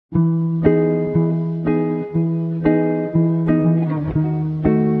You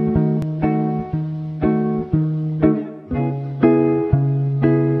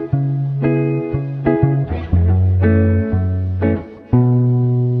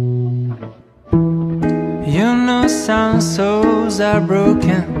know some souls are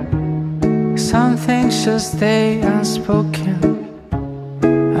broken, some things should stay unspoken.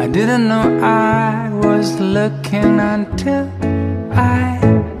 I didn't know I was looking until I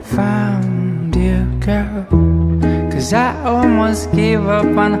found you, girl. 'Cause I almost gave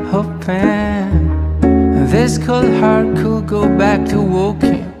up on hoping this cold heart could go back to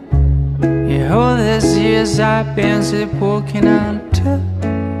walking. Yeah, all these years I've been sleepwalking until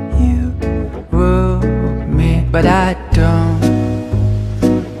you woke me. But I don't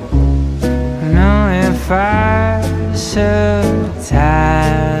know if I should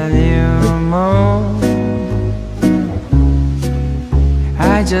tell you more.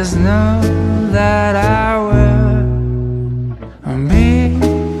 I just know that I will be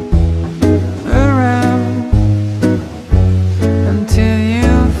around until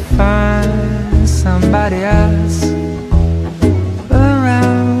you find somebody else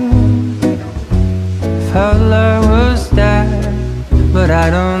around. Felt love was dead, but I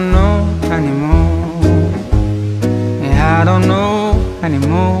don't know anymore. Yeah, I don't know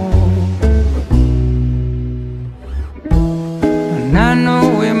anymore. And I know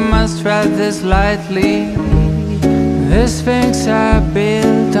we must tread this lightly. These things are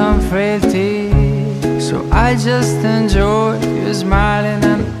built on frailty. So I just enjoy you smiling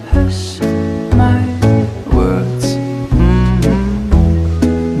and hush my words.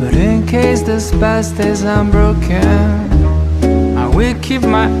 But in case this past is unbroken, I will keep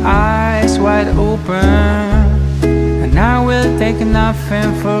my eyes wide open, and I will take nothing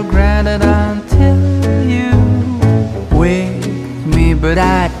for granted until you wake me. But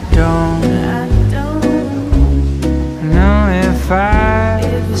I don't know if I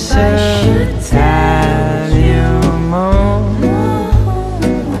should tell you more.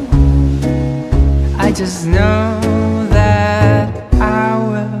 I just know that I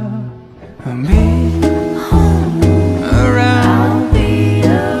will be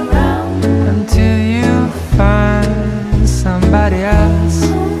around until you find somebody else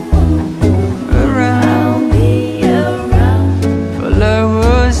around. For love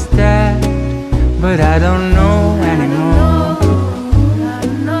was dead, but I don't know anymore.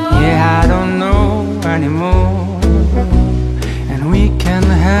 Yeah, I don't know anymore. And we can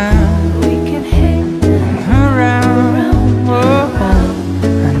hang around,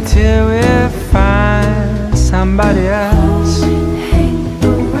 until we find somebody else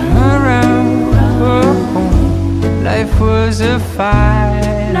around. Life was a fight.